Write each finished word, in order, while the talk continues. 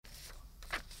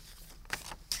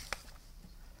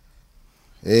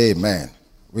Amen.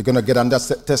 We're going to get on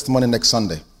that testimony next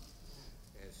Sunday.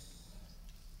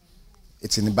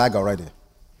 It's in the bag already.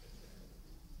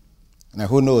 Now,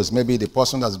 who knows? Maybe the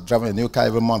person that's driving a new car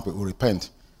every month will repent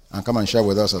and come and share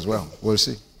with us as well. We'll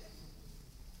see.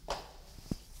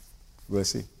 We'll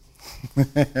see.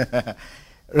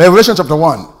 Revelation chapter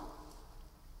 1.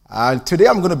 And today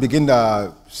I'm going to begin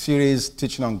the series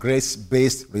teaching on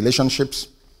grace-based relationships.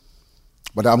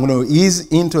 But I'm going to ease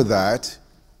into that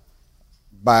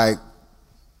by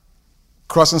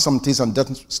crossing some T's and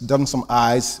dotting some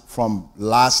I's from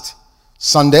last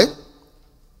Sunday.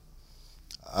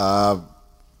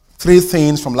 Three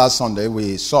things from last Sunday.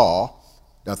 We saw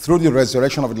that through the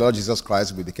resurrection of the Lord Jesus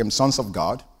Christ, we became sons of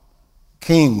God,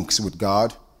 kings with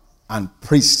God, and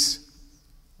priests.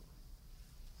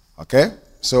 Okay?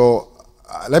 So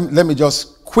let me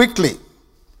just quickly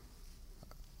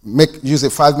use a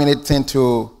 5-minute thing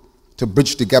to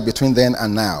bridge the gap between then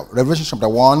and now. Revelation chapter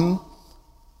 1,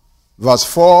 verse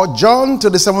 4. John to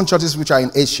the 7 churches which are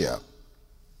in Asia.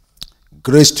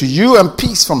 Grace to you and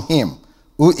peace from him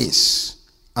who is,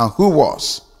 and who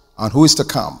was, and who is to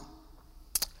come.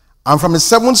 And from the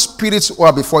 7 spirits who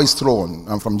are before his throne,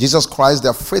 and from Jesus Christ,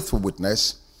 their faithful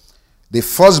witness, the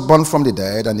firstborn from the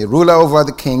dead, and the ruler over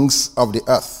the kings of the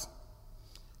earth.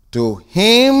 To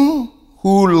him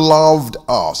who loved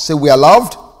us. Say, we are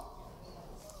loved?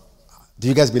 Do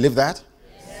you guys believe that?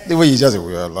 Yes. The way you just say,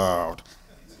 we are loved.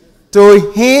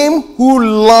 To him who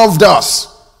loved us.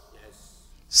 Yes.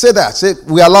 Say that. Say,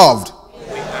 we are loved.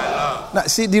 We are loved. Now,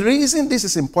 see, the reason this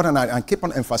is important, and keep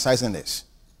on emphasizing this,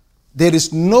 there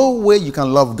is no way you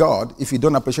can love God if you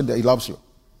don't appreciate that he loves you.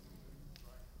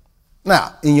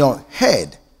 Now, in your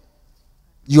head,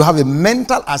 you have a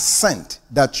mental assent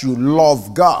that you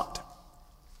love God.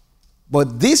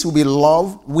 But this will be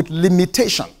love with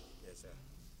limitation. Yes, sir.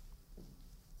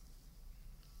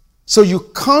 So you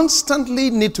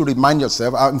constantly need to remind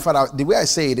yourself, in fact, the way I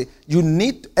say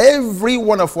it, every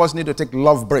one of us need to take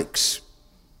love breaks.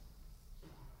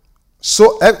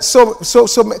 So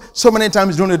many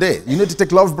times during the day, you need to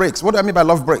take love breaks. What do I mean by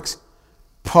love breaks?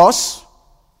 Pause,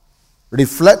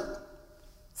 reflect,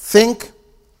 think,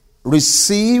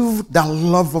 receive the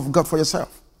love of God for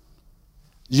yourself.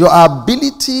 Your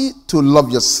ability to love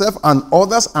yourself and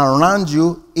others around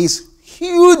you is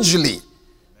hugely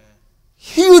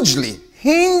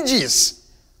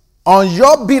hinges on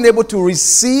your being able to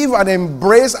receive and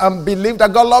embrace and believe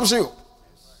that God loves you.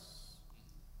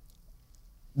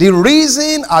 The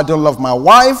reason I don't love my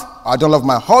wife, I don't love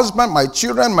my husband, my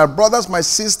children, my brothers, my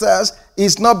sisters,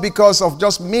 is not because of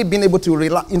just me being able to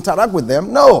interact with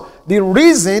them. No, the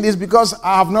reason is because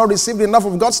I have not received enough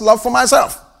of God's love for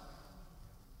myself.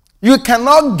 You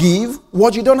cannot give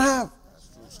what you don't have. That's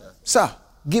true, sir. Sir,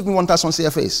 give me 1,000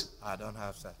 CFAs. I don't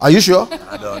have, sir. Are you sure?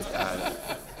 I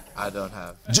don't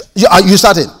have. You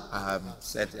started? I have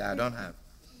said I don't have.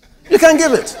 You can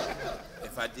give it.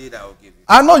 If I did, I will give you.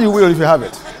 I know you will if you have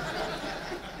it.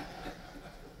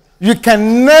 You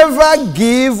can never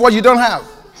give what you don't have.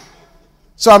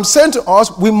 So I'm saying to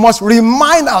us, we must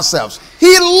remind ourselves,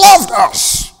 he loved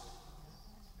us.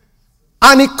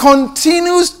 And he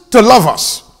continues to love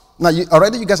us. Now,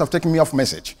 already you guys have taken me off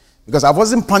message because I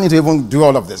wasn't planning to even do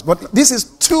all of this. But this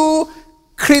is too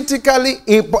critically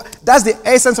important. That's the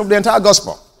essence of the entire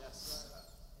gospel.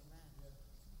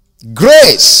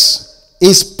 Grace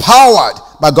is powered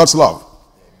by God's love.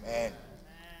 Amen.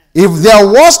 If there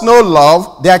was no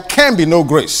love, there can be no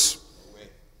grace.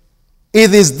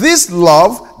 It is this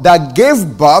love that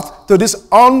gave birth to this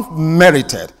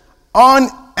unmerited,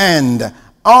 unearned,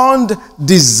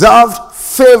 undeserved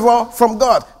favor from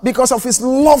God because of his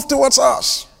love towards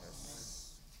us.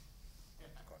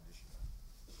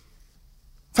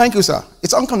 Thank you, sir.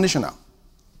 It's unconditional.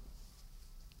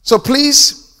 So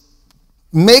please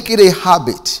make it a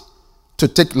habit to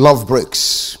take love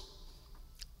breaks.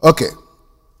 Okay,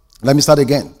 let me start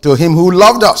again. To him who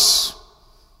loved us.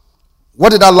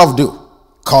 What did that love do?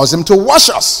 Cause him to wash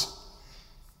us.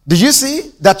 Do you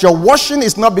see that your washing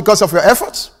is not because of your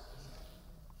efforts?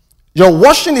 Your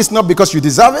washing is not because you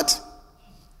deserve it.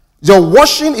 Your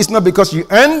washing is not because you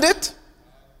earned it.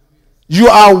 You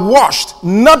are washed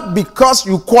not because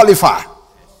you qualify.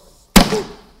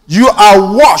 You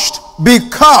are washed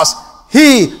because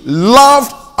he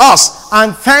loved us.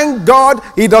 And thank God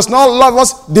he does not love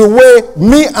us the way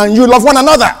me and you love one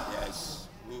another. Yes.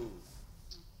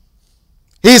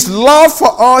 His love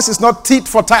for us is not tit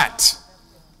for tat.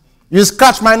 You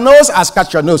scratch my nose, I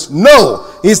scratch your nose. No,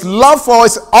 his love for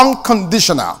us is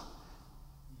unconditional.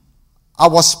 I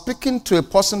was speaking to a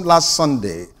person last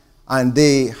Sunday, and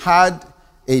they had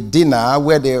a dinner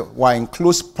where they were in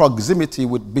close proximity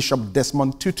with Bishop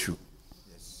Desmond Tutu.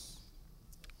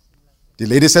 The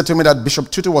lady said to me that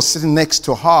Bishop Tutu was sitting next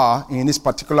to her in this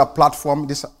particular platform,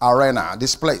 this arena,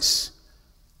 this place.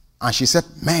 And she said,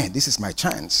 man, this is my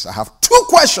chance. I have 2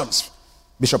 questions,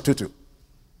 Bishop Tutu.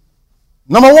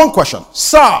 Number 1 question,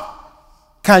 sir,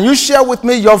 can you share with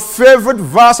me your favorite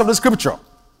verse of the scripture?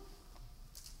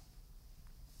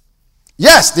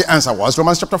 Yes, the answer was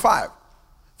Romans chapter 5.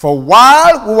 For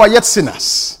while we were yet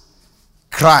sinners,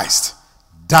 Christ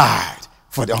died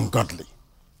for the ungodly.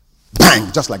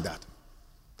 Bang, just like that.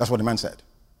 That's what the man said.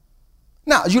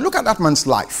 Now, you look at that man's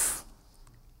life.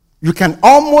 You can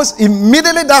almost,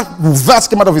 immediately that verse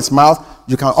came out of his mouth,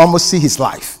 you can almost see his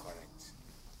life.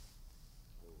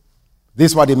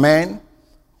 These were the men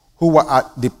who were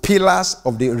at the pillars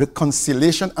of the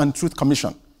Reconciliation and Truth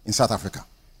Commission in South Africa,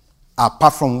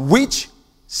 apart from which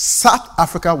South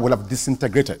Africa would have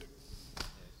disintegrated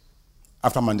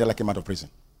after Mandela came out of prison.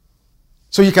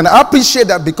 So you can appreciate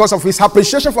that because of his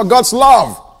appreciation for God's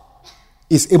love,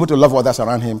 he's able to love others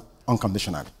around him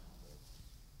unconditionally.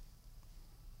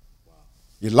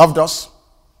 He loved us,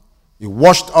 he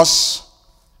washed us,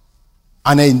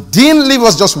 and he didn't leave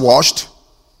us just washed.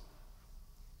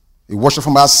 He washed us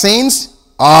from our sins.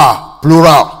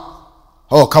 Plural.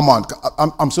 Oh, come on.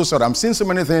 I'm so sorry. I'm seeing so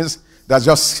many things that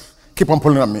just keep on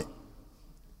pulling on me.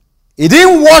 He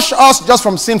didn't wash us just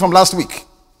from sin from last week.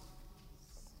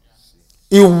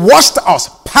 He washed us,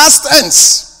 past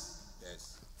tense,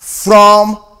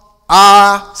 from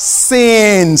our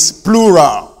sins,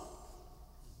 plural.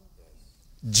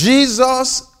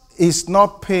 Jesus is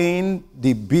not paying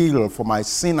the bill for my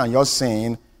sin and your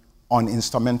sin on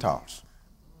instrumentals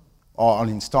or on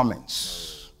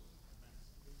installments.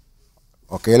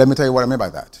 Okay, let me tell you what I mean by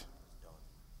that.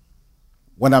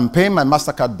 When I'm paying my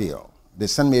MasterCard bill, they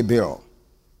send me a bill.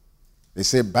 They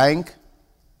say, bank,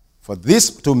 for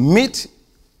this to meet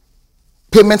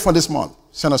payment for this month,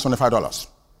 send us $25.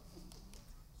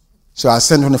 So I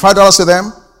send $25 to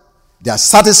them. They are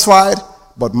satisfied,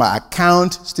 but my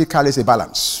account still carries a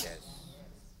balance.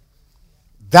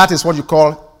 That is what you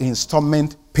call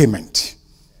installment payment.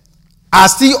 I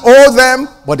still owe them,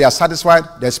 but they are satisfied.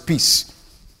 There's peace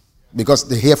because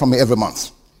they hear from me every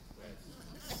month.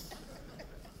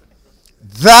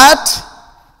 That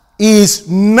is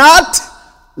not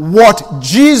what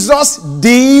Jesus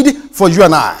did for you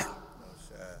and I.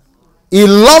 He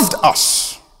loved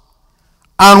us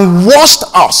and washed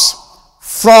us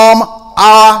from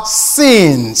our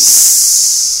sins.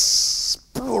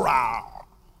 Plural.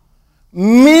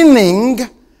 Meaning,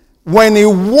 when he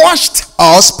washed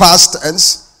us, past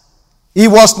tense, he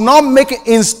was not making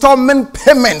installment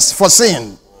payments for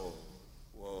sin.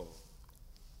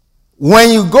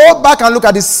 When you go back and look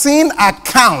at the sin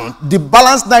account, the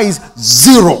balance now is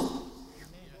 0.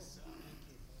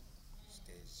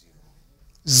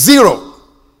 0.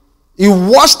 He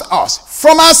washed us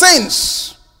from our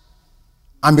sins.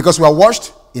 And because we are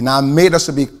washed, he now made us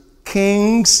to be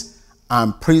kings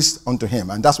and priests unto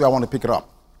him. And that's where I want to pick it up.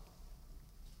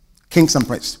 Kings and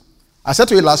priests. I said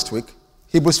to you last week,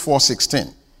 Hebrews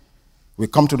 4:16. We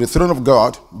come to the throne of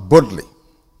God boldly.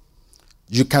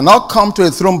 You cannot come to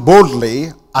the throne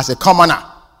boldly as a commoner.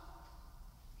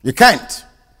 You can't.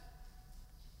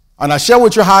 And I share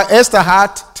with you how Esther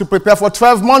had to prepare for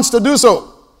 12 months to do so.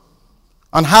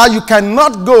 And how you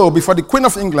cannot go before the Queen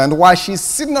of England while she's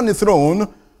sitting on the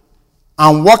throne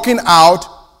and walking out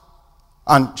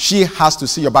and she has to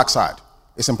see your backside.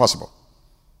 It's impossible.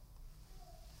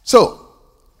 So,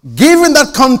 given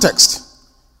that context,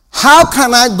 how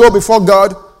can I go before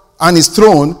God and his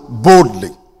throne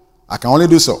boldly? I can only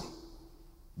do so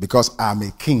because I'm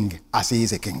a king as he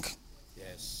is a king.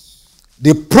 Yes.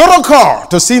 The protocol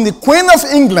to seeing the Queen of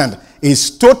England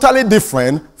is totally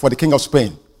different for the King of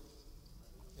Spain.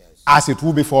 Yes. As it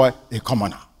will be for a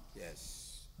commoner.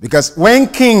 Yes. Because when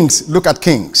kings look at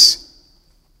kings,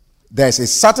 there's a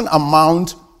certain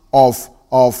amount of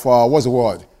what's the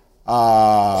word?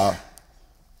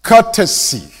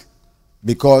 Courtesy,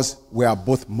 because we are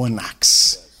both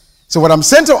monarchs. So what I'm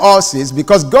saying to us is,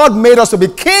 because God made us to be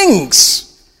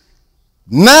kings,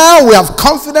 now we have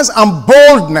confidence and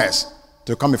boldness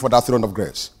to come before that throne of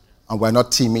grace. And we're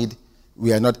not timid,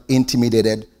 we are not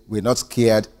intimidated, we're not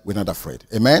scared, we're not afraid.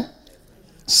 Amen?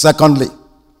 Secondly,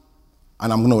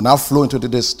 and I'm going to now flow into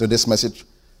this message,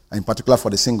 in particular for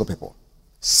the single people.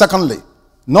 Secondly,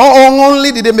 not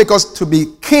only did he make us to be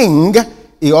king,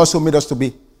 he also made us to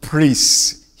be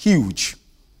priests. Huge.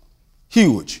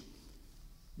 Huge.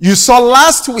 You saw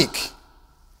last week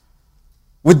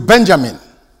with Benjamin.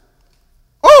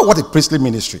 Oh, what a priestly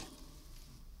ministry.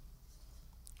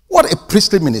 What a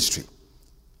priestly ministry.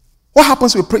 What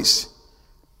happens with priests?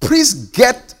 Priests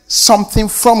get something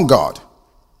from God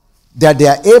that they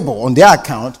are able, on their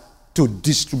account, to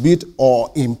distribute or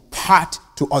impart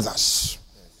to others.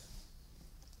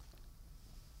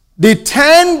 The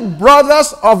 10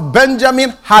 brothers of Benjamin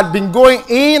had been going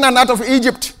in and out of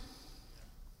Egypt,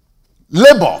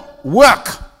 labor, work,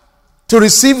 to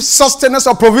receive sustenance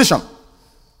or provision.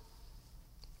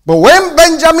 But when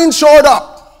Benjamin showed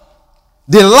up,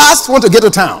 the last one to get to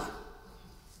town,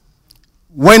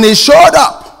 when he showed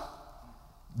up,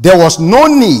 there was no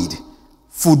need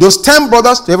for those 10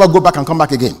 brothers to ever go back and come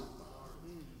back again.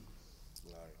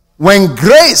 When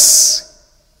Grace,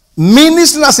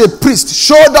 ministering as a priest,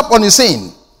 showed up on the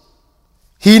scene,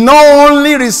 he not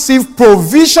only received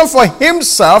provision for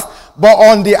himself, but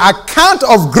on the account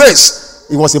of Grace,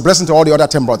 it was a blessing to all the other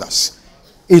 10 brothers.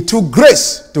 It took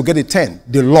Grace to get the 10,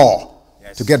 the law,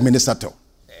 to get ministered to.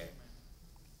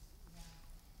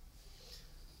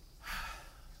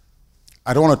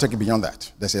 I don't want to take it beyond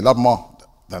that. There's a lot more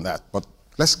than that. But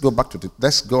let's go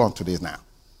on to this now.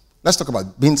 Let's talk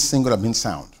about being single and being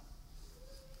sound.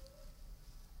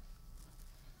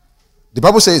 The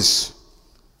Bible says,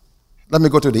 let me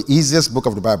go to the easiest book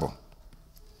of the Bible.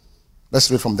 Let's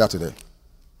read from that today.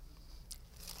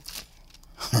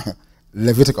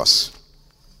 Leviticus.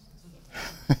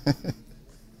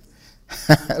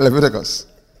 Leviticus.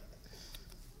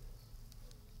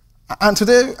 And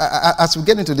today, as we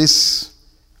get into this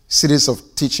series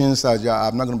of teachings,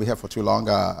 I'm not going to be here for too long.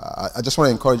 I just want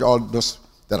to encourage all those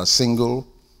that are single,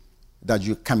 that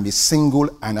you can be single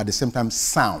and at the same time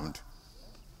sound.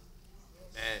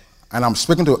 And I'm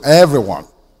speaking to everyone.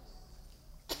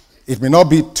 It may not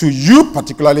be to you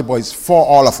particularly, but it's for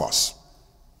all of us.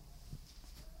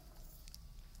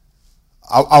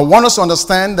 I want us to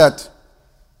understand that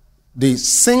the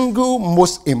single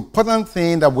most important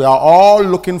thing that we are all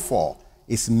looking for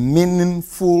is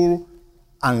meaningful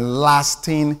and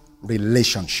lasting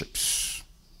relationships.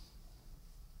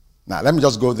 Now, let me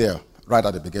just go there right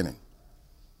at the beginning.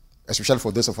 Especially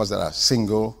for those of us that are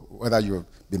single, whether you've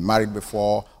been married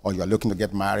before or you're looking to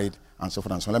get married and so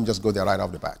forth and so on. Let me just go there right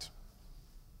off the bat.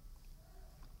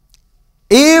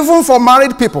 Even for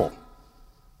married people,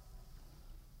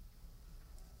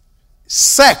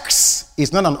 sex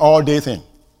is not an all-day thing.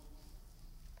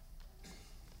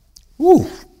 Ooh.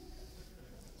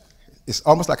 It's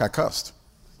almost like I cursed.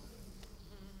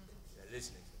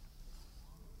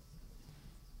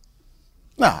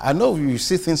 Now, I know you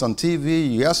see things on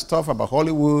TV, you hear stuff about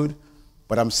Hollywood,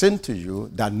 but I'm saying to you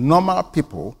that normal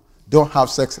people don't have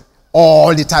sex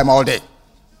all the time, all day.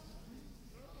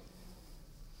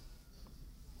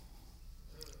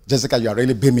 Jessica, you are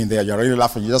really beaming there. You are really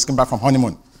laughing. You just came back from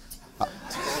honeymoon.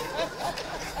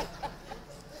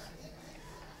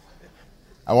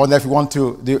 I wonder if you want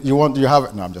to. Do you have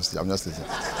it? No, I'm just listening.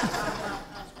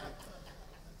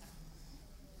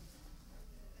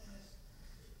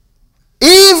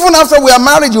 Even after we are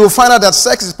married, you will find out that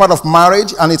sex is part of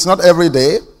marriage and it's not every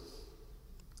day.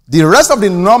 The rest of the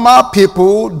normal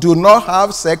people do not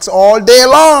have sex all day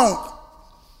long.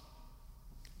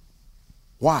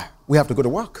 Why? We have to go to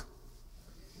work.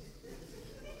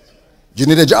 You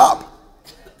need a job.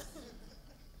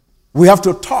 We have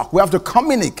to talk. We have to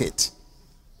communicate.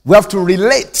 We have to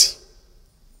relate.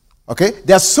 Okay?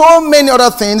 There are so many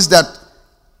other things that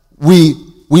we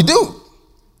do.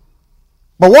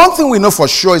 But one thing we know for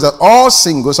sure is that all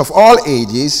singles of all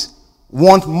ages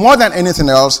want more than anything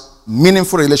else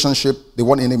meaningful relationship. They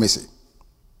want intimacy.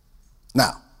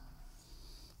 Now,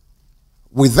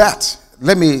 with that,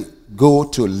 let me go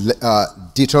to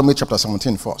Deuteronomy chapter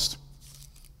 17 first.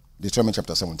 Deuteronomy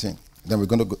chapter 17. Then we're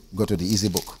going to go to the easy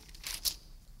book.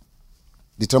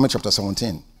 Deuteronomy chapter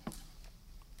 17.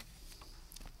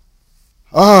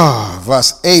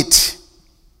 Verse 8.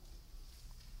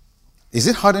 Is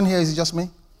it hard in here? Is it just me?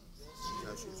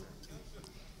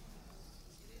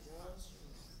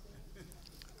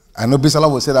 I know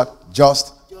Bisala will say that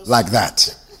just like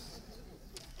that.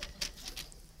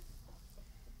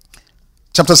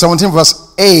 Chapter 17,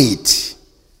 verse 8.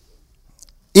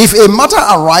 If a matter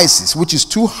arises which is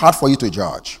too hard for you to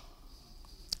judge,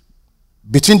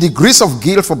 between degrees of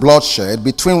guilt for bloodshed,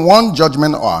 between one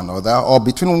judgment or another, or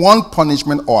between one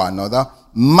punishment or another,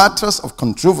 matters of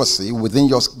controversy within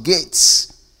your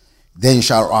gates, then you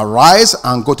shall arise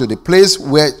and go to the place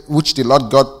which the Lord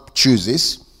God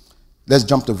chooses. Let's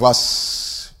jump to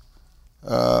verse.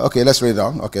 Let's read it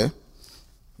down. Okay,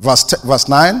 verse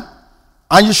 9.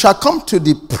 And you shall come to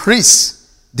the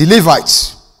priests, the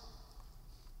Levites,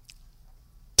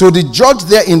 to the judge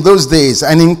there in those days,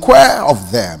 and inquire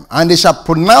of them, and they shall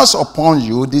pronounce upon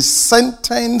you the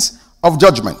sentence of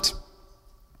judgment.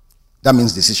 That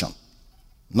means decision,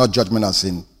 not judgment as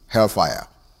in hellfire.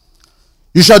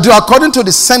 You shall do according to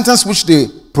the sentence which they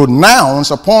pronounce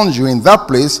upon you in that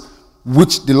place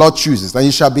which the Lord chooses. And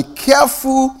you shall be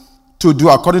careful to do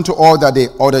according to all that they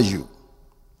order you.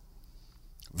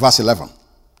 Verse 11.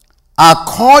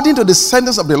 According to the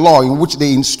sentence of the law in which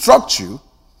they instruct you,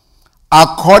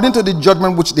 according to the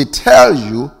judgment which they tell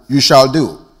you, you shall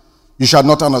do. You shall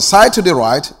not turn aside to the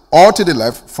right or to the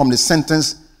left from the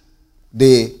sentence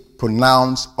they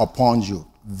pronounce upon you.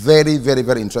 Very, very,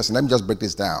 very interesting. Let me just break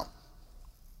this down.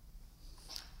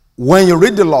 When you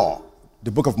read the law,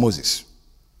 the book of Moses,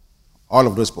 all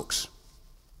of those books,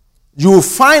 you will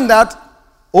find that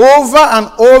over and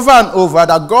over and over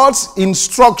that God's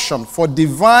instruction for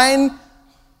divine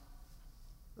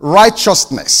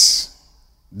righteousness,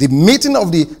 the meeting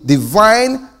of the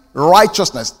divine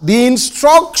righteousness, the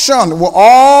instruction will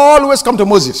always come to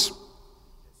Moses.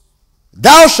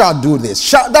 Thou shalt do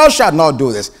this, thou shalt not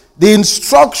do this. The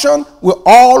instruction will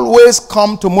always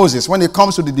come to Moses when it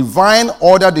comes to the divine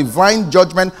order, divine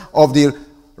judgment of the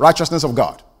righteousness of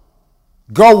God.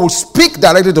 God will speak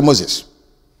directly to Moses.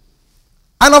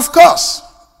 And of course,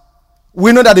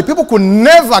 we know that the people could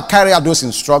never carry out those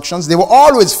instructions. They will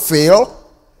always fail.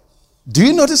 Do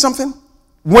you notice something?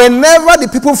 Whenever the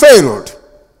people failed,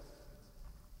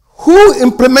 who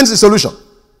implements the solution?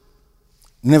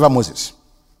 Never Moses.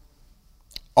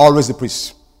 Always the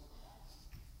priest.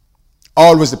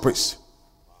 Always the priest.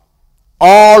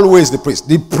 Always the priest.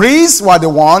 The priests were the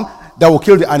one that will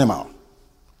kill the animal.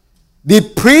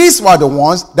 The priests were the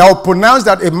ones that will pronounce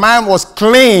that a man was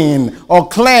clean or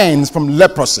cleansed from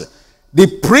leprosy.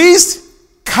 The priest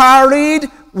carried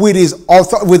with his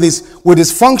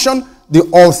function the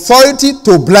authority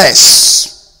to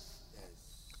bless,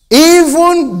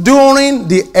 even during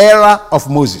the era of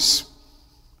Moses.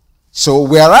 So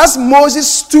whereas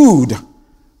Moses stood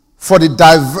for the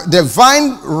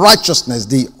divine righteousness,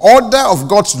 the order of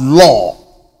God's law,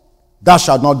 thou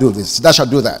shalt not do this, thou shalt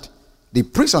do that. The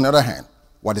priests, on the other hand,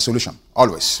 were the solution,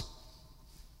 always.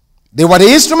 They were the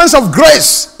instruments of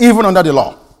grace, even under the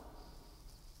law.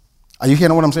 Are you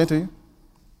hearing what I'm saying to you?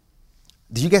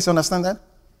 Do you guys understand that?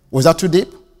 Was that too deep?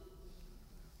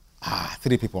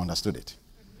 3 people understood it.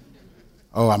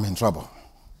 Oh, I'm in trouble.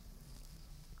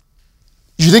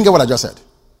 You didn't get what I just said.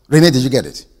 Renee, did you get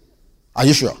it? Are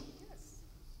you sure?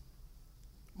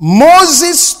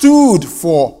 Moses stood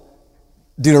for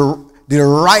the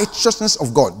righteousness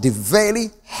of God, the very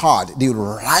hard, the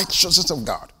righteousness of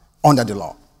God under the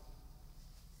law.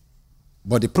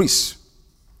 But the priests,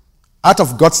 out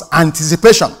of God's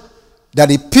anticipation that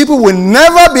the people will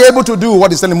never be able to do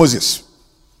what he's telling Moses,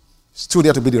 stood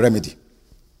there to be the remedy.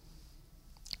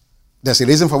 There's a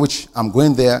reason for which I'm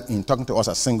going there in talking to us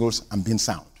as singles and being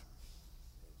sound.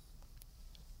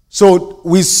 So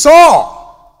we saw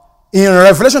in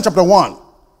Revelation chapter 1,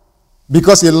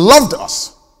 because he loved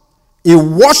us, he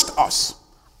washed us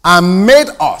and made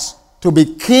us to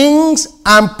be kings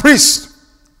and priests.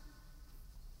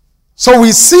 So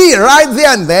we see right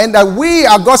there and then that we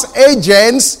are God's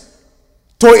agents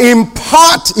to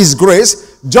impart his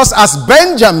grace, just as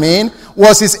Benjamin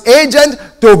was his agent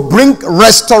to bring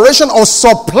restoration or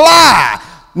supply,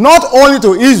 not only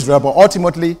to Israel, but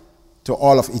ultimately to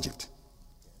all of Egypt.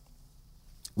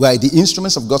 We are the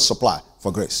instruments of God's supply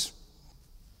for grace.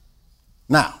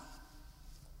 Now,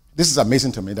 this is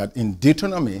amazing to me that in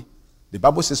Deuteronomy, the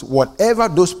Bible says whatever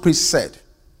those priests said,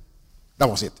 that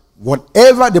was it.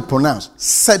 Whatever they pronounced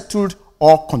settled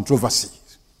all controversies.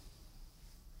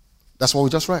 That's what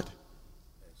we just read.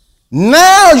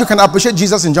 Now you can appreciate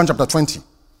Jesus in John chapter 20.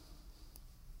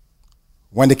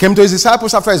 When they came to his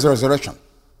disciples after his resurrection,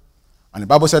 and the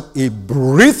Bible said he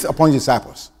breathed upon his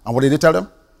disciples. And what did he tell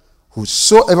them?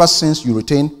 Whosoever sins you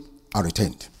retain are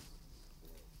retained.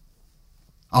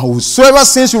 And whosoever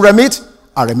sins you remit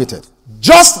are remitted.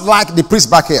 Just like the priest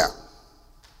back here.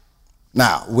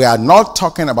 Now, we are not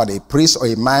talking about a priest or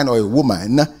a man or a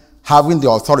woman having the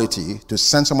authority to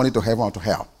send somebody to heaven or to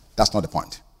hell. That's not the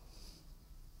point.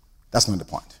 That's not the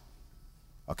point.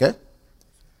 Okay?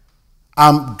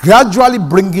 I'm gradually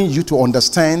bringing you to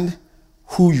understand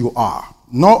who you are.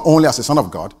 Not only as a son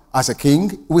of God, as a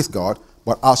king with God,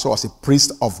 but also as a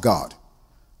priest of God.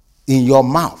 In your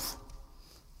mouth,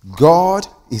 God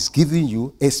is giving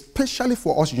you, especially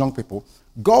for us young people,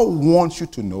 God wants you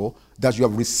to know that you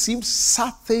have received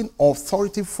certain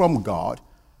authority from God,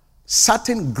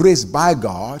 certain grace by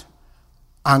God,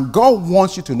 and God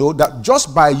wants you to know that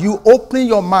just by you opening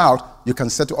your mouth, you can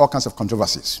settle all kinds of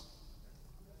controversies.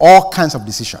 all kinds of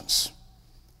decisions.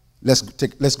 Let's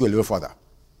go a little further.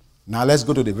 Now let's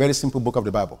go to the very simple book of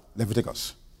the Bible,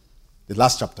 Leviticus. The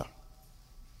last chapter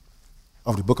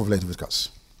of the book of Leviticus.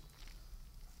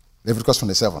 Leviticus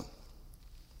 27.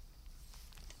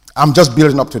 I'm just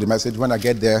building up to the message. When I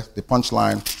get there, the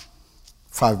punchline,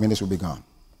 5 minutes will be gone.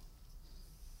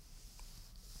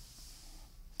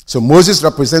 So Moses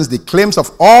represents the claims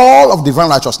of all of divine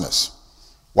righteousness,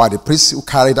 while the priests who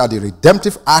carried out the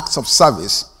redemptive acts of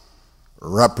service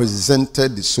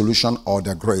represented the solution or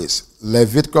the grace.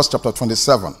 Leviticus chapter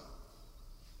 27,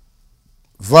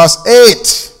 verse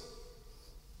 8.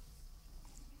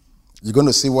 You're going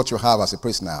to see what you have as a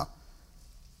priest now.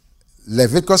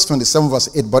 Leviticus 27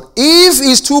 verse 8. But if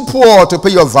he is too poor to pay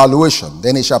your valuation,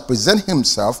 then he shall present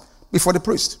himself before the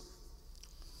priest.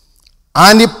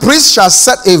 And the priest shall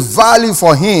set a value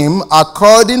for him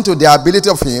according to the ability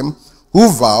of him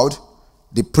who vowed.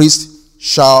 The priest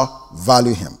shall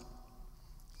value him.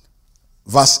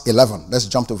 Verse 11. Let's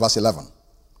jump to verse 11.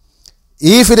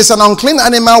 If it is an unclean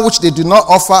animal which they do not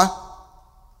offer,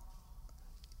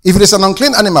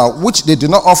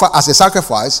 as a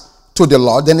sacrifice to the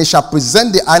Lord, then he shall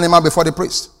present the animal before the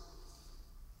priest.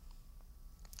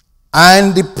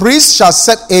 And the priest shall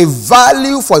set a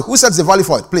value for it. Who sets the value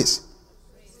for it, please?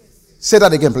 Say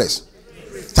that again, please.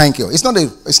 Thank you. It's not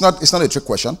a trick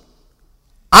question.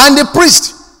 And the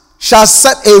priest shall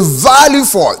set a value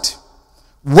for it,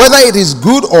 whether it is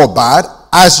good or bad,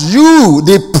 as you,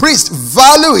 the priest,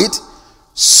 value it,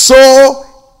 so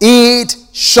it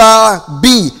shall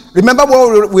be. Remember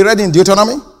what we read in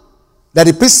Deuteronomy? That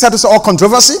the priest settles all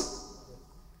controversy?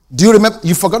 Do you remember?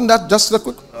 You've forgotten that just real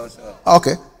quick? No, sir.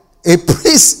 Okay. A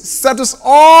priest settles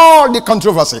all the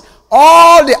controversy,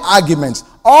 all the arguments,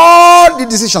 all the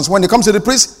decisions. When it comes to the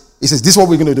priest, he says, this is what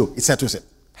we're going to do. He settles it.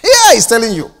 Here he's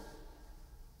telling you.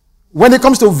 When it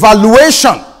comes to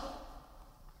valuation,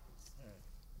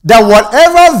 that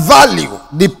whatever value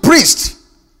the priest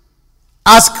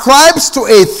ascribes to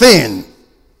a thing,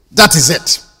 that is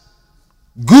it.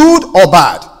 Good or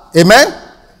bad. Amen?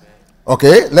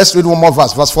 Okay, let's read one more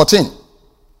verse. Verse 14.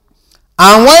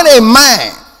 And when a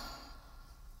man,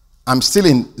 I'm still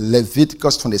in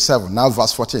Leviticus 27, now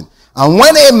verse 14. And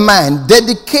when a man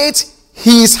dedicates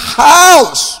his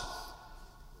house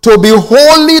to be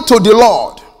holy to the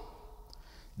Lord,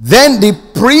 then the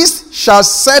priest shall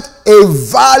set a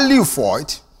value for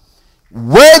it,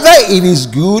 whether it is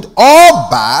good or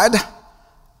bad,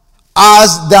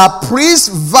 as the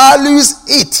priest values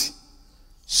it,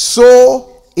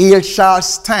 so it shall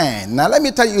stand. Now let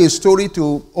me tell you a story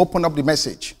to open up the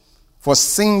message for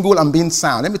single and being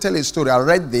sound. Let me tell you a story. I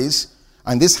read this,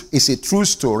 and this is a true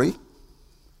story.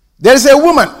 There is a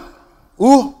woman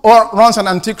who runs an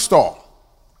antique store.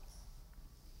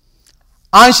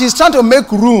 And she's trying to make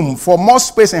room for more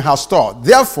space in her store.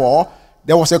 Therefore,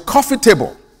 there was a coffee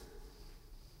table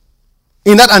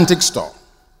in that antique store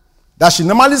that she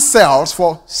normally sells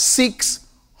for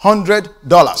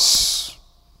 $600.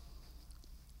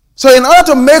 So in order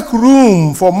to make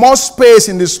room for more space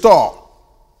in the store,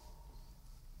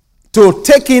 to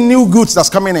take in new goods that's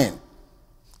coming in,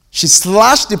 she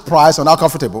slashed the price on that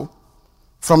coffee table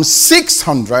from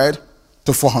 $600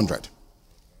 to $400.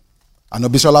 And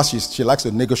Obishola, she likes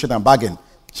to negotiate and bargain.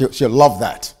 She'll love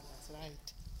that. That's right.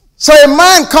 So a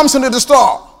man comes into the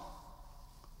store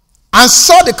and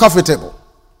saw the coffee table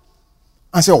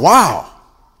and said, wow,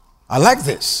 I like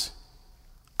this.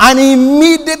 And he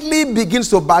immediately begins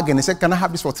to bargain. He said, can I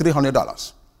have this for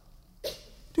 $300? The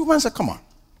woman said, come on.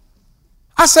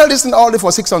 I sell this thing all day for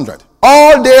 $600.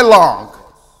 All day long.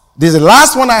 This is the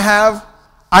last one I have,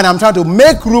 and I'm trying to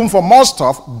make room for more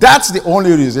stuff. That's the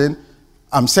only reason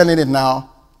I'm selling it now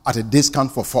at a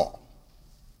discount for $4.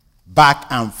 Back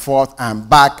and forth and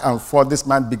back and forth. This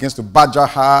man begins to badger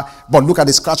her. But look at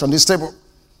the scratch on this table.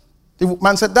 The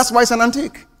man said, that's why it's an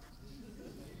antique.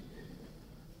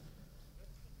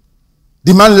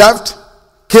 The man left,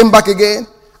 came back again,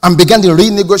 and began the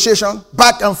renegotiation,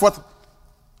 back and forth.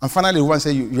 And finally, the woman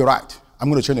said, you're right. I'm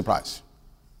going to change the price.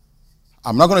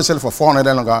 I'm not going to sell it for $400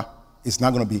 any longer. It's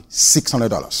not going to be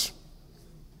 $600.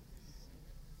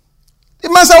 The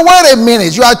man said, wait a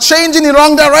minute, you are changing in the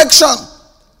wrong direction.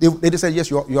 The lady said, yes,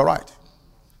 you're right.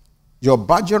 Your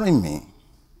badgering me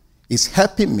is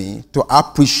helping me to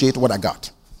appreciate what I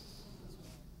got.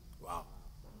 Wow.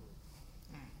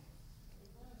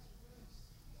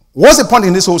 What's the point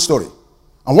in this whole story?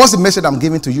 And what's the message I'm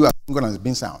giving to you as single and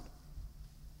being sound?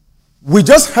 We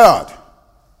just heard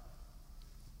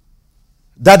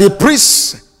that the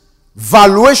priest's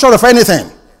valuation of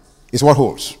anything is what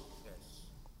holds.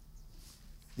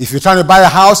 If you're trying to buy a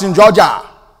house in Georgia,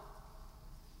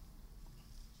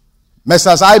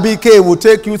 Messrs. IBK will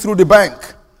take you through the bank.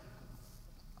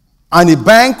 And the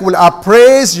bank will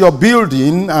appraise your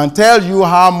building and tell you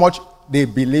how much they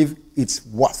believe it's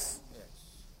worth.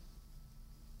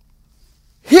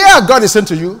 Here God is saying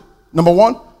to you, number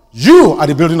one, you are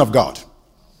the building of God.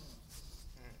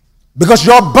 Because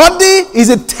your body is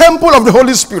a temple of the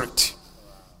Holy Spirit.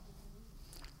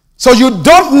 So you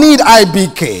don't need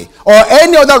IBK or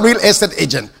any other real estate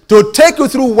agent to take you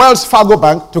through Wells Fargo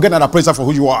Bank to get an appraisal for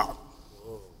who you are.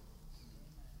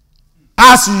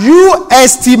 As you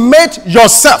estimate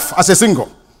yourself as a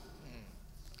single,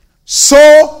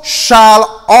 so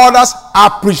shall others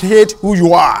appreciate who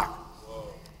you are.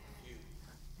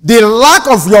 The lack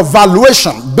of your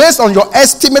valuation based on your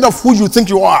estimate of who you think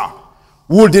you are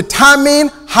will determine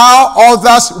how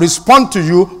others respond to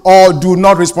you or do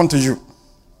not respond to you.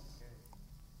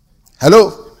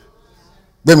 Hello?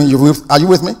 Are you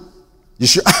with me? You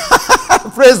should.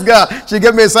 Praise God. She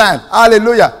gave me a sign.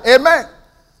 Hallelujah. Amen.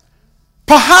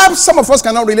 Perhaps some of us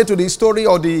cannot relate to the story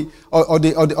or the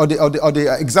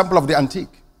example of the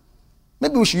antique.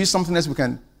 Maybe we should use something else we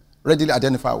can readily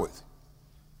identify with.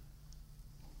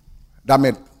 That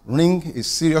may ring a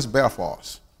serious bell for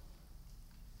us.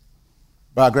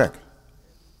 Brother Greg,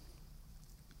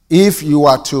 if you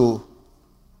are to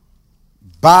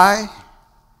buy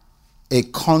a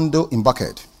condo in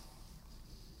Bucket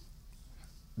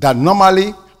that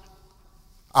normally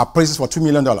appraises for $2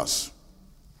 million,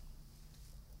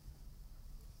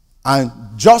 and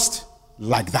just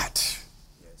like that,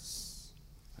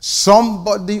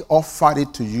 somebody offered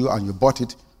it to you and you bought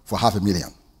it for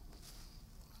 $500,000.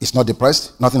 It's not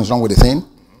depressed. Nothing is wrong with the thing.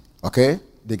 Okay?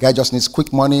 The guy just needs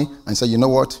quick money and say, you know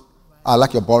what? I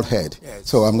like your bald head. Yes.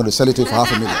 So I'm going to sell it to you for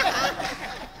 $500,000.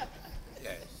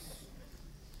 Yes.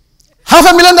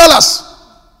 $500,000.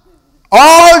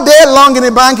 All day long in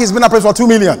the bank, it's been appraised for $2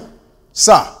 million.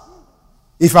 Sir,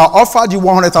 if I offered you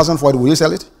 $100,000 for it, will you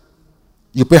sell it?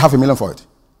 You pay $500,000 for it?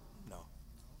 No.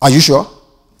 Are you sure?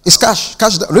 It's cash.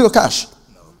 Real cash.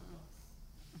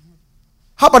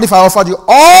 How about if I offered you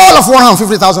all of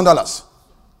 $150,000?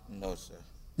 No, sir.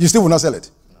 You still will not sell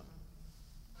it? No.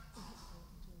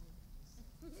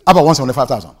 How about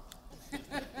 $175,000?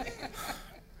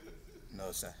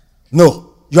 No, sir.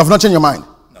 No. You have not changed your mind?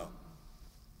 No.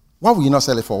 Why will you not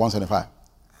sell it for $175,000?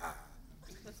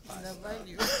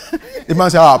 The man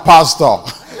said, pastor.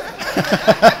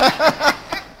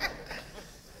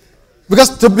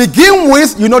 Because to begin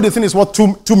with, you know the thing is worth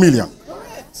 $2 million.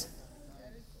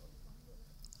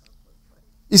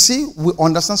 You see, we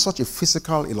understand such a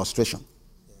physical illustration.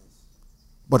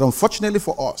 But unfortunately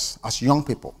for us, as young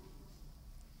people,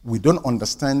 we don't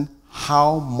understand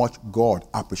how much God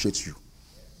appreciates you.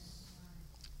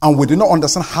 And we do not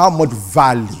understand how much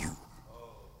value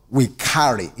we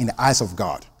carry in the eyes of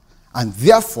God. And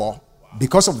therefore,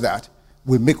 because of that,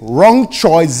 we make wrong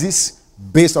choices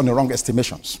based on the wrong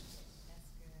estimations.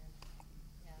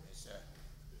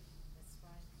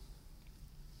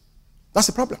 That's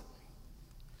the problem.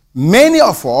 Many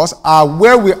of us are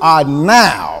where we are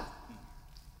now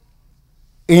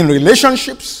in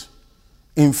relationships,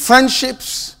 in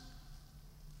friendships,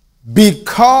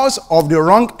 because of the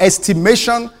wrong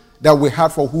estimation that we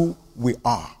had for who we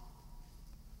are.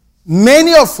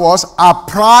 Many of us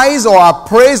appraise or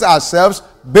appraise ourselves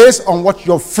based on what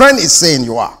your friend is saying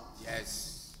you are.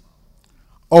 Yes.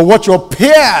 Or what your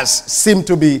peers seem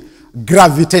to be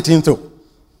gravitating to.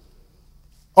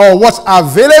 Or what's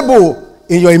available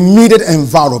in your immediate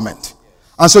environment.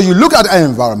 And so you look at the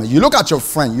environment, you look at your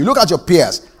friend, you look at your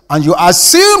peers, and you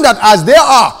assume that as they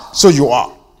are, so you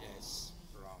are. Yes.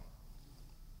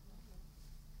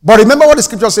 But remember what the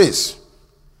scripture says.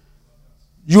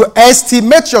 You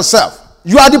estimate yourself.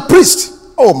 You are the priest.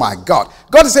 Oh my God.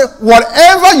 God said,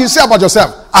 whatever you say about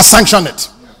yourself, I sanction it.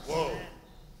 Whoa.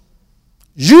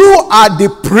 You are the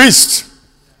priest.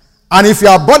 And if you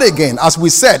are born again, as we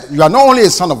said, you are not only a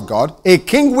son of God, a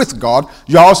king with God,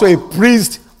 you are also a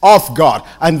priest of God.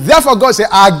 And therefore God said,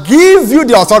 I give you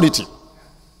the authority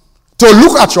to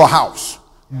look at your house,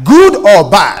 good or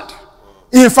bad.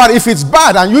 In fact, if it's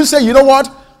bad and you say, you know what,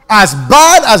 as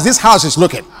bad as this house is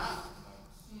looking,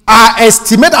 I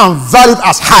estimate and value it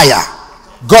as higher.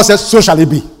 God says, so shall it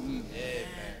be. Amen.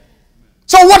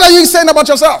 So what are you saying about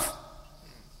yourself?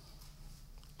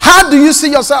 How do you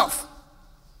see yourself?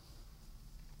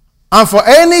 And for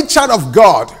any child of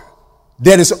God,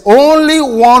 there is only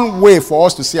one way for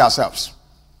us to see ourselves.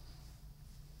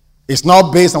 It's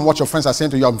not based on what your friends are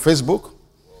saying to you on Facebook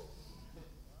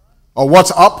or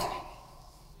WhatsApp,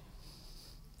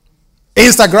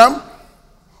 Instagram.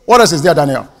 What else is there,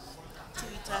 Daniel?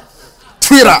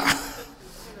 Twitter.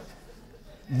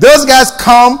 Those guys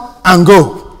come and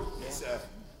go.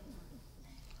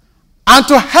 And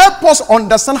to help us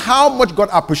understand how much God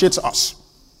appreciates us.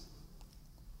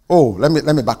 Oh, let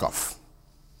me back off.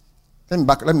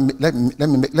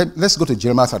 Let's go to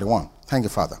Jeremiah 31. Thank you,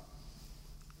 Father.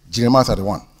 Jeremiah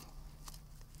 31.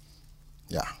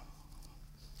 Yeah.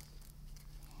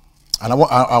 And I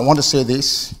want to say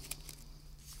this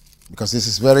because this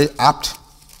is very apt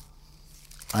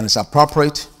and it's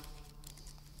appropriate.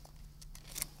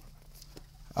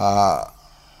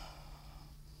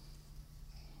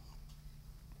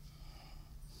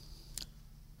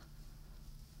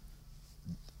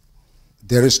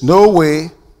 There is no way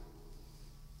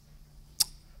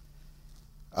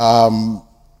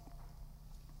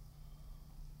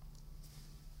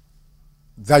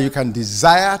that you can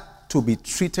desire to be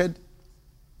treated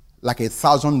like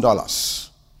 $1,000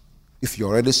 if you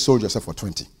already sold yourself for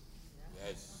 20.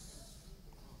 Yes.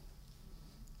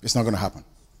 It's not going to happen.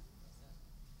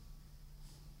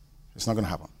 It's not going to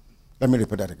happen. Let me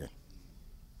repeat that again.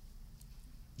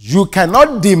 You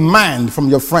cannot demand from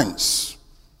your friends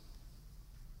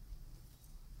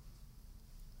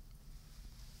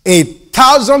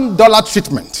 $1,000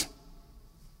 treatment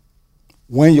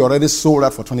when you already sold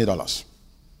that for $20.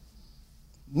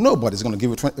 Nobody's going to give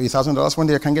you $1,000 when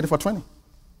they can get it for 20.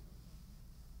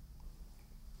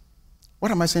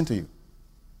 What am I saying to you?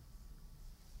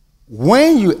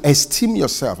 When you esteem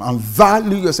yourself and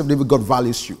value yourself the way God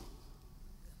values you,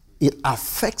 it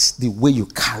affects the way you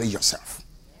carry yourself.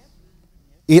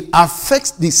 It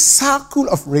affects the circle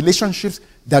of relationships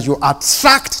that you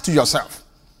attract to yourself.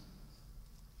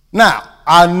 Now,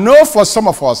 I know for some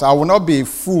of us, I will not be a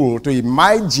fool to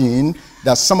imagine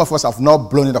that some of us have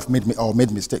not blown it off or made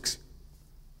mistakes.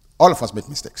 All of us make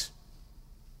mistakes.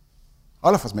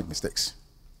 All of us make mistakes.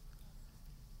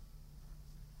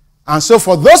 And so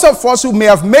for those of us who may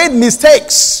have made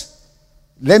mistakes,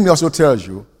 let me also tell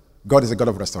you, God is a God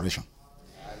of restoration.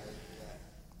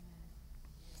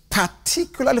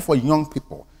 Particularly for young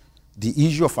people, the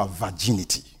issue of our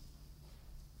virginity.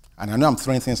 And I know I'm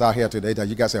throwing things out here today that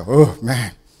you guys say, oh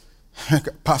man,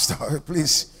 Pastor,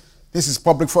 please, this is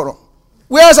public forum.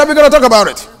 Where else are we going to talk about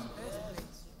it?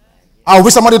 I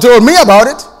wish somebody told me about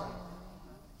it.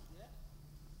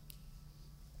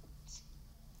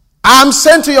 I'm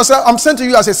saying to you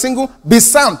as a single, be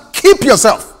sound. Keep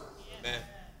yourself. Amen.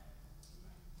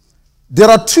 There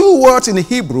are two words in the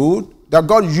Hebrew that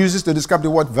God uses to describe the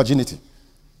word virginity.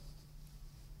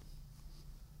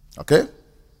 Okay?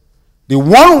 The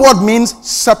one word means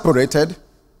separated.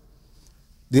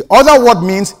 The other word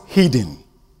means hidden.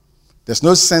 There's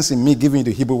no sense in me giving you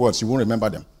the Hebrew words. You won't remember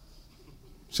them.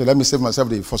 So let me save myself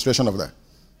the frustration of that.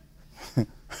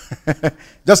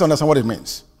 Just understand what it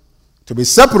means. To be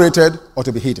separated or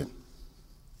to be hidden.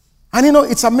 And you know,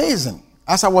 it's amazing.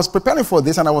 As I was preparing for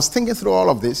this and I was thinking through all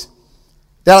of this,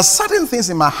 there are certain things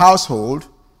in my household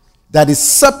that is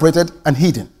separated and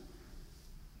hidden.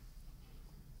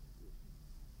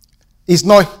 It's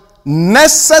not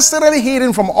necessarily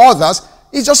hidden from others.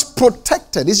 It's just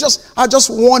protected. I just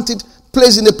want it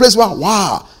placed in a place where,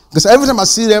 wow. Because every time I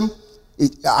see them,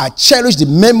 I cherish the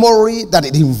memory that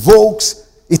it invokes.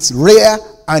 It's rare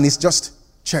and it's just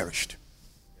cherished.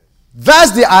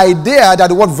 That's the idea that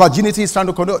the word virginity is trying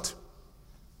to connote.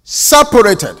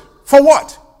 Separated. For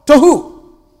what? To who?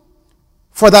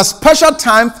 For that special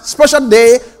time, special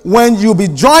day when you'll be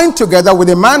joined together with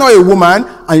a man or a woman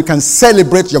and you can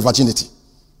celebrate your virginity.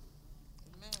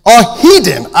 Or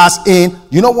hidden as in,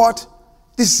 you know what?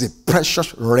 This is a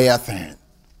precious, rare thing.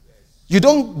 You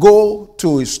don't go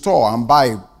to a store and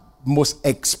buy most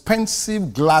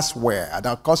expensive glassware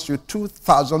that costs you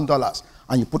 $2,000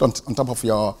 and you put on top of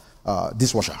your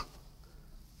dishwasher.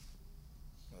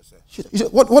 No,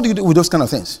 what do you do with those kind of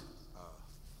things?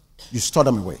 You store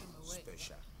them away.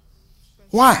 Special.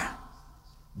 Why?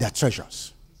 They are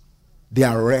treasures. They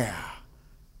are rare.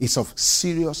 It's of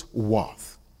serious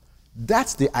worth.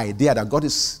 That's the idea that God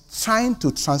is trying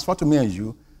to transfer to me and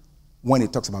you when He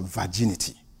talks about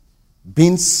virginity.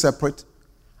 Being separate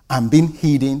and being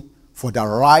hidden for the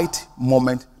right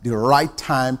moment, the right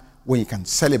time when you can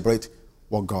celebrate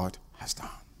what God has done.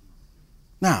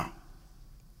 Now,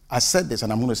 I said this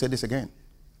and I'm going to say this again.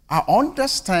 I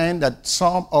understand that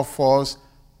some of us,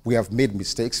 we have made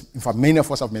mistakes. In fact, many of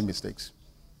us have made mistakes.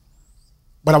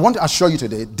 But I want to assure you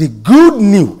today, the good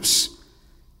news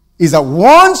is that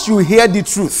once you hear the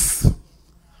truth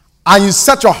and you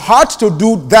set your heart to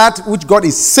do that which God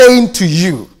is saying to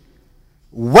you,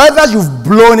 whether you've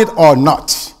blown it or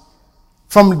not,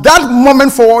 from that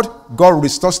moment forward, God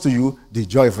restores to you the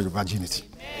joy of your virginity.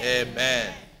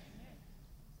 Amen.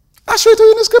 I'll show it to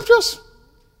you in the scriptures.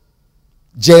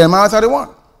 Jeremiah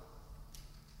 31.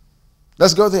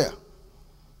 Let's go there.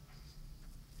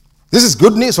 This is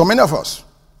good news for many of us.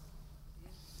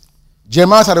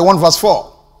 Jeremiah 31 verse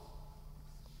 4.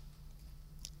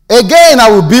 Again I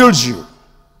will build you,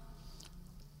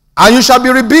 and you shall be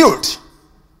rebuilt,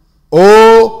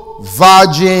 O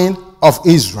Virgin of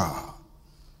Israel.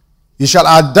 You shall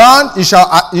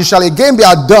again be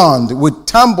adorned with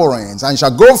tambourines, and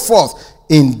shall go forth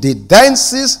in the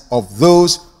dances of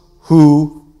those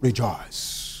who rejoice.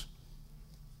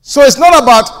 So it's not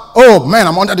about, oh man,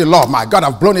 I'm under the law. My God,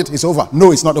 I've blown it. It's over.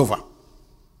 No, it's not over.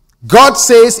 God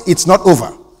says it's not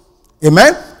over.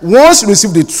 Amen. Once you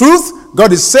receive the truth,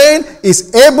 God is saying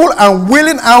is able and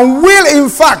willing and will in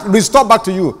fact restore back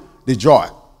to you the joy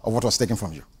of what was taken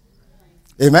from you.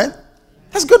 Amen.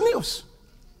 That's good news.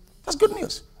 That's good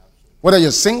news. Whether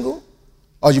you're single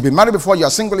or you've been married before, you're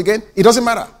single again, it doesn't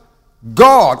matter.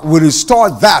 God will restore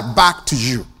that back to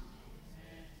you.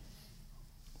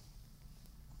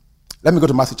 Let me go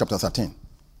to Matthew chapter 13.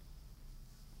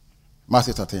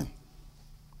 Matthew 13.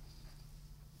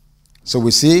 So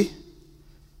we see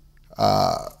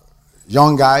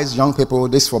young guys, young people,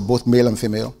 this is for both male and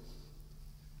female.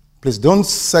 Please don't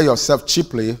sell yourself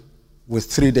cheaply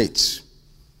with 3 dates.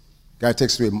 Guy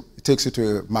takes you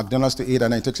to McDonald's to eat,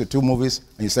 and then he takes you 2 movies,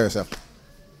 and you sell yourself.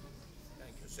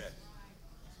 Thank you, sir.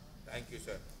 Thank you,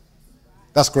 sir.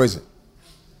 That's crazy.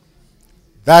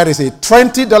 That is a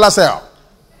 $20 sale.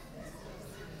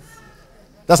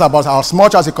 That's about as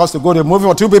much as it costs to go to a movie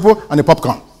for 2 people and the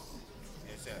popcorn.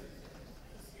 Yes, sir.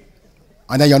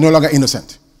 And then you're no longer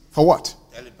innocent. For what?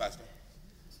 Tell it, Pastor.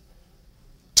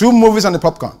 2 movies and the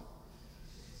popcorn.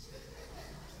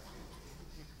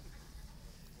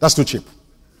 That's too cheap.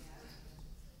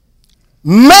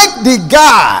 Make the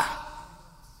guy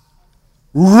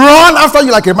run after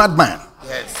you like a madman.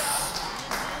 Yes.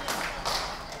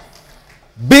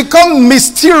 Become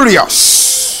mysterious.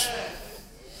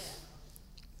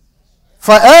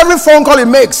 For every phone call he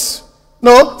makes,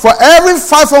 no, for every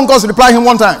 5 phone calls, reply him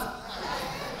 1 time.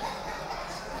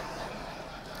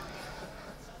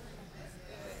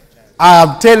 I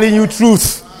am telling you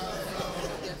truth.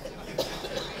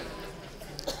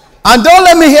 And don't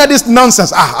let me hear this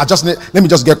nonsense. Let me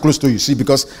just get close to you, see,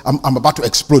 because I'm about to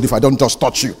explode if I don't just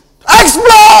touch you.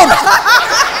 Explode!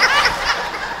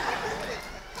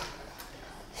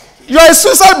 You're a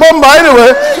suicide bomber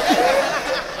anyway.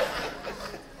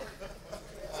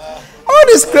 All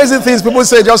these crazy things people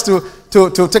say just to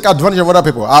take advantage of other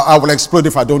people. I will explode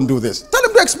if I don't do this. Tell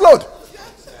them to explode.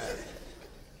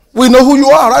 We know who you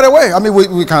are right away. I mean,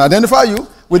 we can identify you.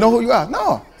 We know who you are.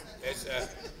 No. Yes, sir.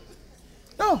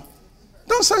 No.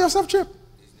 Don't sell yourself cheap.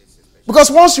 Because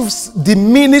once you've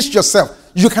diminished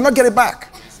yourself, you cannot get it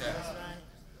back.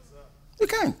 You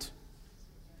can't.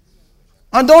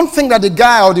 And don't think that the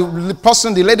guy or the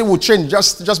person, the lady will change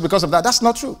just because of that. That's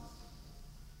not true.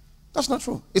 That's not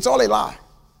true. It's all a lie.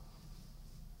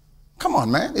 Come on,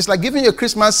 man. It's like giving you a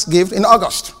Christmas gift in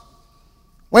August.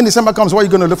 When December comes, what are you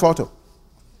going to look forward to?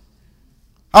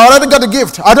 I already got the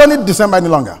gift. I don't need December any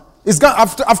longer. It's gone.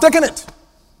 I've taken it.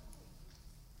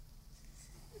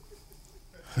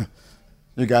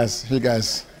 You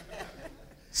guys.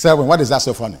 7, what is that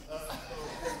so funny?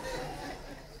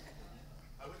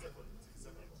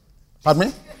 Pardon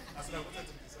me?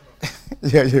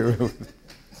 Yeah, you will.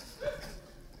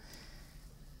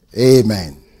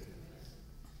 Amen.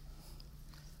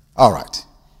 All right.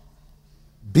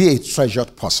 Be a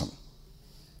treasured person.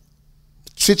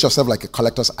 Treat yourself like a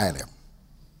collector's item.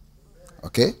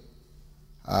 Okay?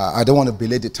 I don't want to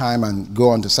belay the time and go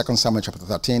on to 2 Samuel chapter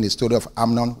 13, the story of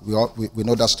Amnon. We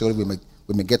know that story. We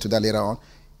may get to that later on.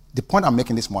 The point I'm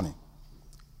making this morning,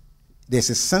 there's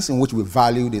a sense in which we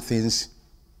value the things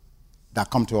that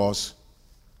come to us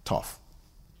tough.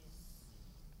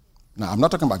 Now, I'm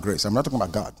not talking about grace. I'm not talking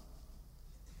about God.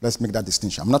 Let's make that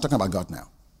distinction. I'm not talking about God now.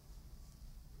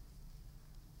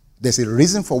 There's a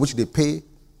reason for which they pay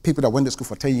people that went to school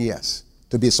for 10 years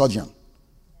to be a surgeon.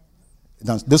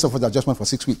 Those of us that just went for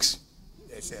 6 weeks.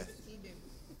 Yes, sir.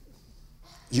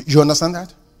 You understand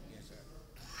that? Yes, sir.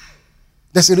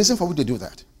 There's a reason for which they do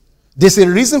that. There's a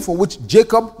reason for which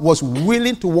Jacob was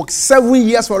willing to work 7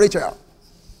 years for Rachel.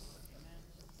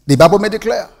 The Bible made it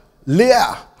clear.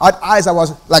 Leah had eyes that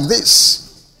was like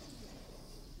this.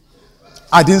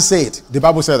 I didn't say it. The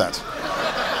Bible said that.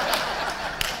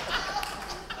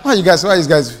 Why you guys?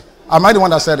 Am I the one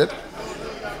that said it?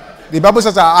 The Bible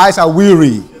says our eyes are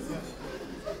weary.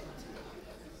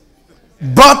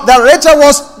 But that Rachel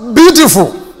was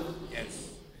beautiful.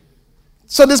 Yes.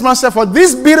 So this man said, for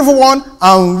this beautiful one,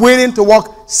 I'm willing to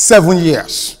work 7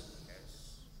 years.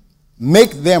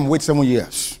 Make them wait 7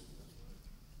 years.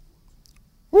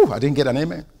 Ooh, I didn't get an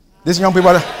amen. These young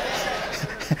people,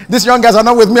 these young guys are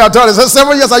not with me at all. They said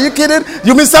 7 years. Are you kidding?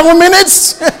 You mean 7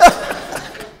 minutes?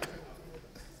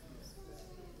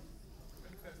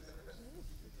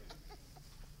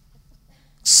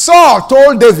 Saul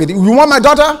told David, you want my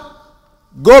daughter?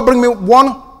 Go bring me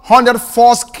 100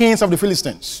 false kings of the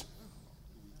Philistines.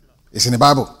 It's in the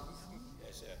Bible.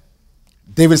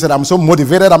 David said, I'm so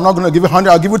motivated, I'm not going to give you 100,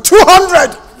 I'll give you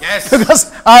 200. Yes.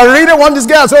 Because I really want this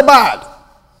girl so bad.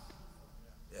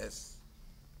 Yes.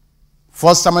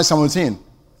 1 Samuel 17,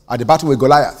 at the battle with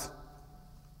Goliath.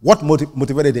 What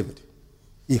motivated David?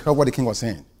 He heard what the king was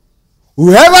saying.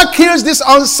 Whoever kills this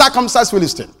uncircumcised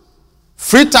Philistine,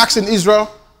 free tax in Israel,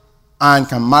 and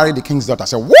can marry the king's daughter. I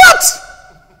said, what?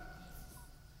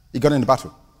 He got in the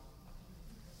battle.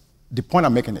 The point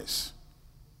I'm making is,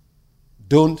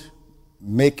 don't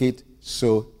make it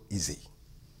so easy.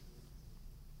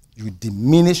 You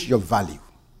diminish your value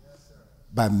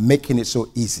by making it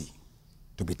so easy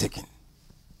to be taken.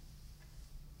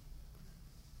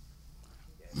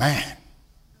 Man.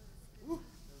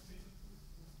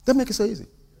 Don't make it so easy.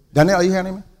 Daniel, are you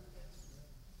hearing me?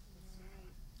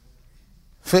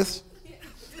 Faith?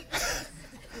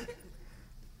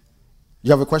 You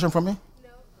have a question for me? No,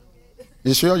 I'm good.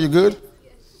 You sure? You good?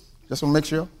 Yes. Just want to make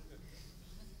sure.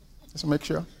 Just want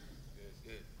to make sure.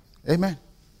 Amen.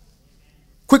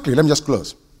 Quickly, let me just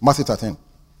close. Matthew 13.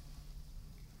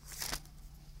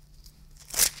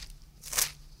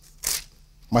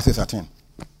 Matthew 13.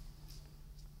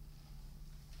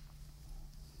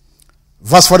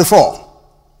 Verse 44.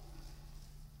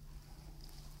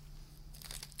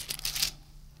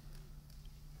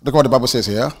 Look what the Bible says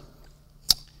here.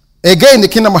 Again, the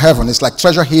kingdom of heaven is like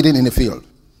treasure hidden in a field.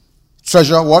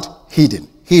 Treasure what? Hidden.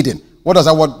 Hidden. What does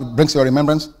that word bring to your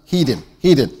remembrance? Hidden.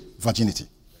 Hidden. Virginity.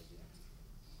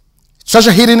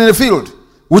 Treasure hidden in a field,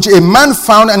 which a man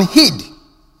found and hid.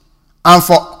 And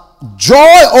for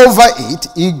joy over it,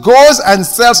 he goes and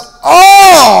sells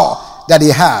all that he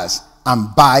has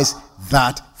and buys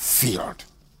that field.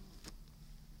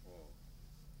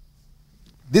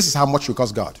 This is how much it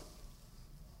costs God.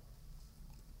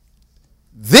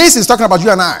 This is talking about you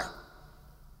and I.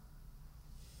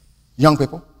 Young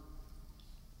people.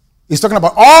 He's talking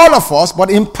about all of us, but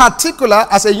in particular,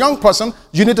 as a young person,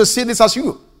 you need to see this as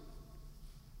you.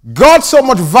 God so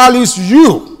much values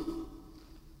you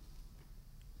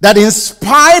that in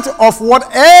spite of what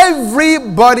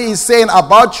everybody is saying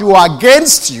about you or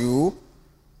against you,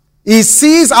 he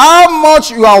sees how much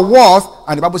you are worth,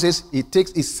 and the Bible says he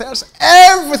sells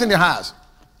everything he has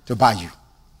to buy you.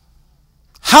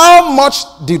 How much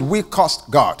did we cost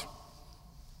God?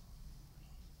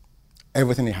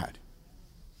 Everything he had.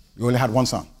 He only had one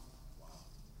son.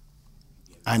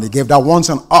 And he gave that one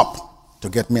son up to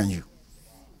get me and you.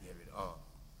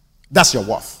 That's your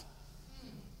worth.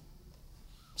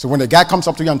 So when the guy comes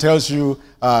up to you and tells you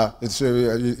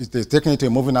they're taking you to a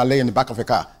moving alley in the back of a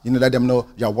car, you need to let them know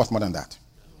you're worth more than that.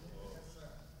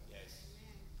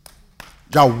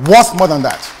 You're worth more than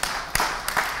that.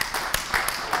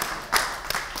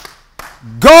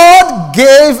 God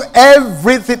gave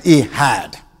everything he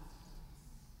had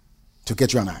to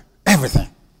get you and I. Everything.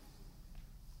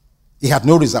 He had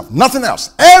no reserve. Nothing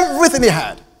else. Everything he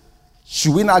had.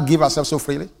 Should we not give ourselves so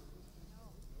freely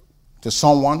to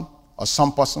someone or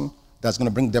some person that's going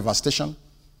to bring devastation?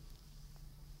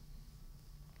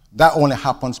 That only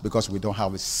happens because we don't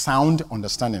have a sound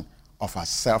understanding of our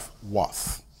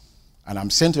self-worth. And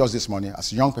I'm saying to us this morning,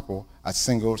 as young people, as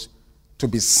singles, to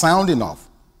be sound enough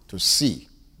to see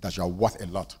that you are worth a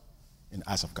lot in the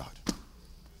eyes of God.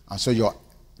 And so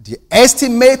the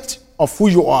estimate of who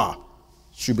you are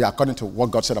should be according to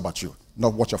what God said about you,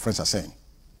 not what your friends are saying.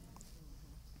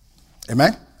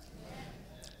 Amen?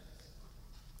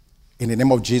 In the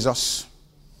name of Jesus,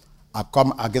 I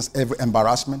come against every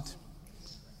embarrassment,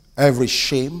 every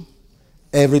shame,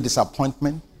 every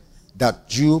disappointment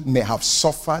that you may have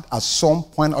suffered at some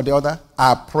point or the other.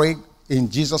 I pray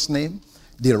in Jesus' name,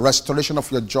 the restoration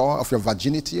of your joy, of your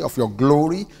virginity, of your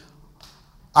glory.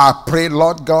 I pray,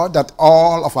 Lord God, that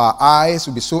all of our eyes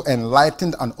will be so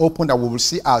enlightened and open that we will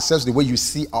see ourselves the way you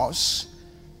see us.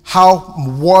 How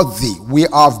worthy we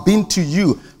have been to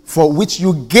you, for which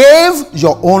you gave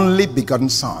your only begotten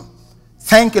Son.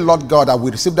 Thank you, Lord God, that we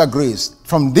receive that grace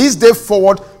from this day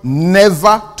forward,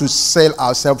 never to sell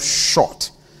ourselves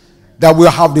short. That we'll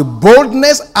have the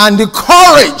boldness and the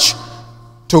courage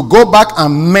to go back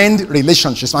and mend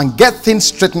relationships and get things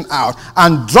straightened out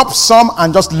and drop some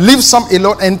and just leave some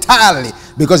alone entirely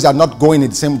because they are not going in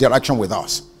the same direction with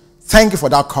us. Thank you for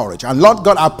that courage. And Lord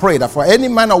God, I pray that for any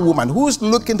man or woman who's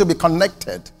looking to be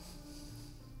connected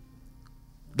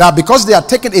that because they are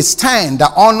taking a stand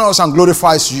that honors and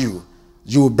glorifies you,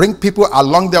 you will bring people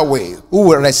along their way who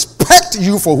will respect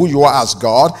you for who you are as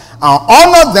God and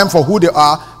honor them for who they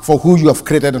are, for who you have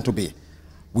created them to be.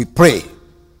 We pray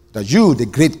that you, the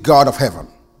great God of heaven,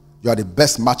 you are the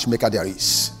best matchmaker there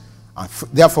is. And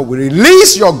therefore, we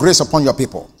release your grace upon your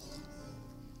people.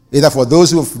 Either for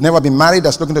those who have never been married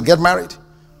that's looking to get married,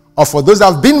 or for those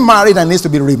that have been married and needs to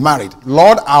be remarried.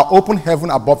 Lord, I open heaven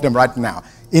above them right now.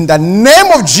 In the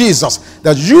name of Jesus,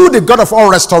 that you, the God of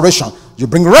all restoration, you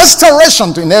bring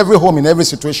restoration in every home, in every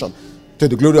situation, to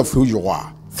the glory of who you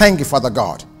are. Thank you, Father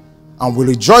God. And we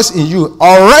rejoice in you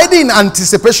already in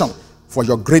anticipation for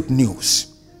your great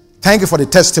news. Thank you for the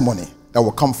testimony that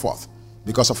will come forth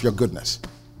because of your goodness.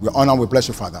 We honor and we bless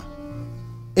you, Father.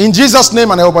 In Jesus'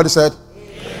 name, and everybody said,